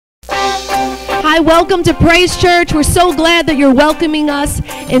Hi, welcome to Praise Church. We're so glad that you're welcoming us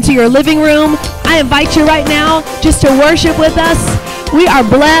into your living room. I invite you right now just to worship with us. We are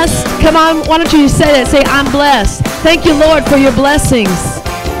blessed. Come on, why don't you say that? Say, I'm blessed. Thank you, Lord, for your blessings.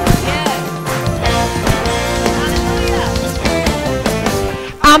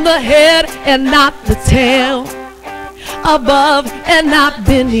 I'm the head and not the tail, above and not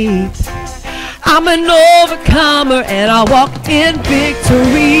beneath. I'm an overcomer and I walk in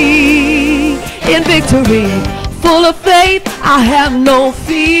victory, full of faith, I have no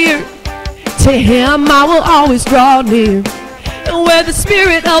fear. To him I will always draw near. And where the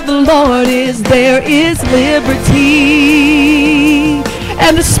Spirit of the Lord is, there is liberty.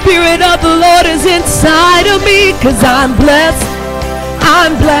 And the Spirit of the Lord is inside of me, 'cause I'm blessed,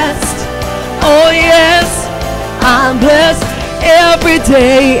 I'm blessed. Oh yes, I'm blessed. Every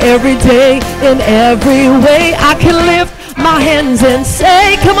day, in every way, I can lift my hands and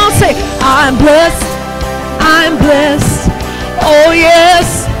say, come on, say, I'm blessed, I'm blessed. Oh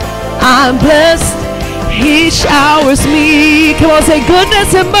yes, I'm blessed. He showers me. Come on, say,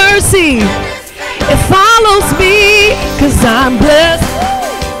 goodness and mercy. It follows me, 'cause I'm blessed.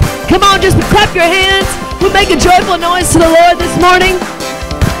 Come on, just clap your hands. We make a joyful noise to the Lord this morning.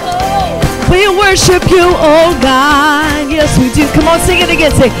 We worship you, oh God. Yes, we do. Come on, sing it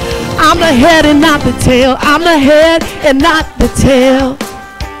again. Say, I'm the head and not the tail. I'm the head and not the tail,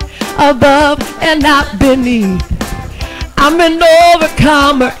 above and not beneath. I'm an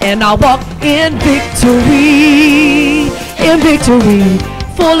overcomer and I walk in victory,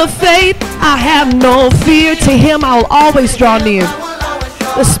 full of faith, I have no fear. To him I'll always draw near.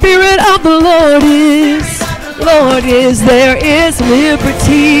 The Spirit of the Lord is, there is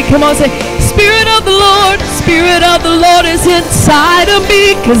liberty. Come on, say, Spirit of the Lord is inside of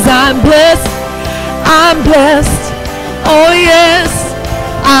me, 'cause I'm blessed, I'm blessed. Oh yes,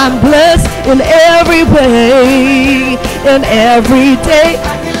 I'm blessed in every way, in every day.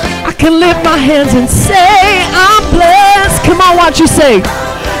 I can lift my hands and say, I'm blessed. Come on, why don't you say,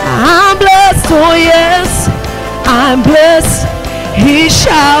 I'm blessed. Oh yes, I'm blessed. He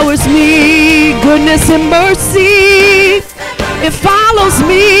showers me goodness and mercy. It follows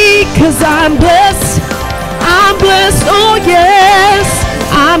me, 'cause I'm blessed. I'm blessed. Oh yes,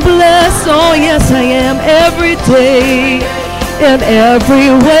 I'm blessed. Oh yes, I am. Every day, in every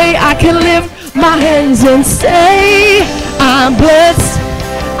way, I can lift my hands and say, I'm blessed.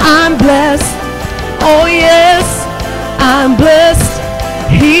 I'm blessed. Oh yes, I'm blessed.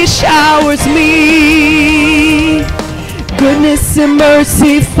 He showers me. Goodness and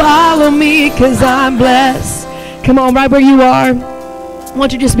mercy follow me, 'cause I'm blessed. Come on, right where you are, I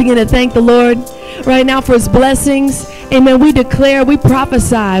want you to just begin to thank the Lord right now for his blessings. Amen. We declare, we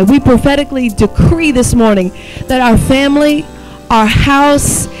prophesy, we prophetically decree this morning that our family, our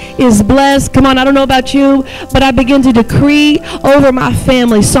house is blessed. Come on, I don't know about you, but I begin to decree over my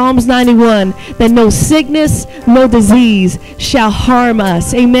family, Psalms 91, that no sickness, no disease shall harm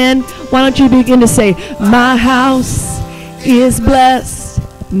us. Amen. Why don't you begin to say, my house is blessed,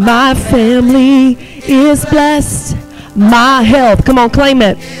 my family is blessed, my health, come on, claim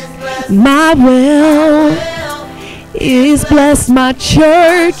it, my wealth is blessed, my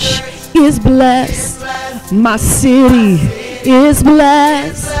church is blessed, my city is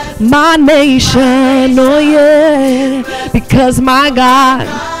blessed, my nation, oh yeah, because my God,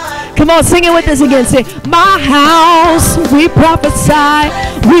 come on, sing it with us again, say, my house, we prophesy,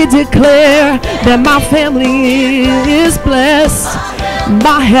 we declare that my family is blessed,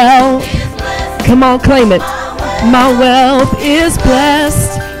 my health, come on, claim it, my wealth is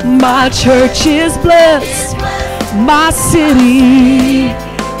blessed, my church is blessed, my city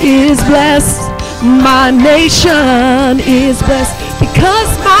is blessed, my nation is blessed, because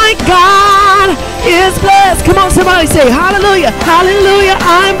my God is blessed. Come on, somebody say, hallelujah, hallelujah,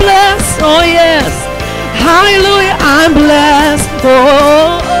 I'm blessed. Oh yes, hallelujah, I'm blessed.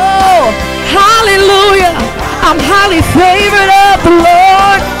 Oh, oh, hallelujah, I'm highly favored of the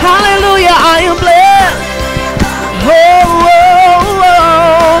Lord. Hallelujah, I am blessed. Oh, oh,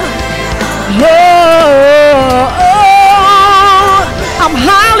 oh, oh, oh, I'm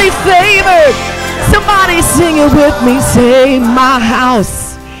highly favored. Somebody sing it with me. Say, my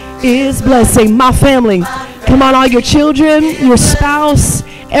house is blessed. Say, my family. Come on, all your children, your spouse,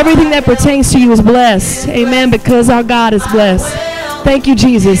 everything that pertains to you is blessed. Amen, because our God is blessed. Thank you,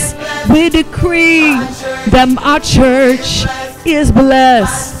 Jesus. We decree that our church is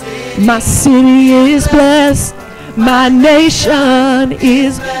blessed. My city is blessed. My nation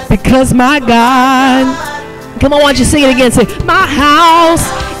is, because my God. Come on, why don't you sing it again? Say, my house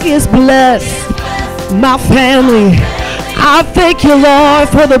is blessed. My family, I thank you, Lord,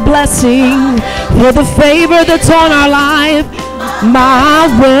 for the blessing, for the favor that's on our life. My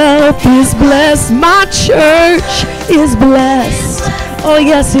wealth is blessed. My church is blessed. Oh,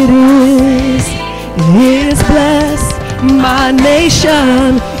 yes, it is. It is blessed. My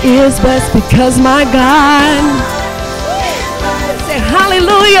nation is blessed because my God. Say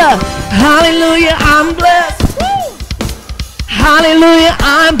hallelujah. Hallelujah, I'm blessed. Hallelujah,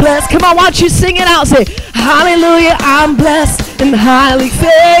 I'm blessed. Come on, why don't you sing it out? Say, hallelujah, I'm blessed and highly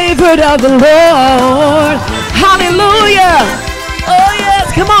favored of the Lord. Hallelujah. Oh, yes.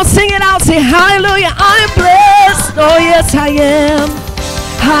 Come on, sing it out. Say, hallelujah, I'm blessed. Oh, yes, I am.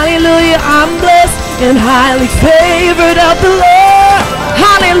 Hallelujah, I'm blessed and highly favored of the Lord.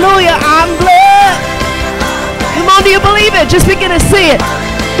 Hallelujah, I'm blessed. Come on, do you believe it? Just begin to say it.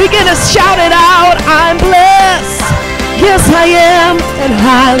 Begin to shout it out. I'm blessed. Yes, I am, and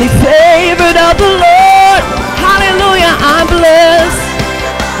highly favored of the Lord. Hallelujah, I'm blessed.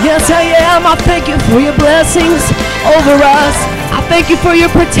 Yes, I am. I thank you for your blessings over us. I thank you for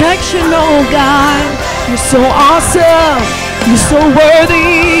your protection, oh God. You're so awesome. You're so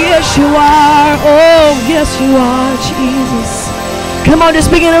worthy. Yes, you are. Oh, yes, you are, Jesus. Come on,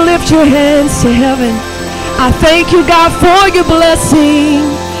 just begin to lift your hands to heaven. I thank you, God, for your blessing.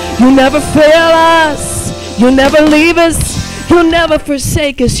 You never fail us. You'll never leave us. You'll never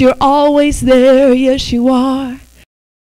forsake us. You're always there. Yes, you are.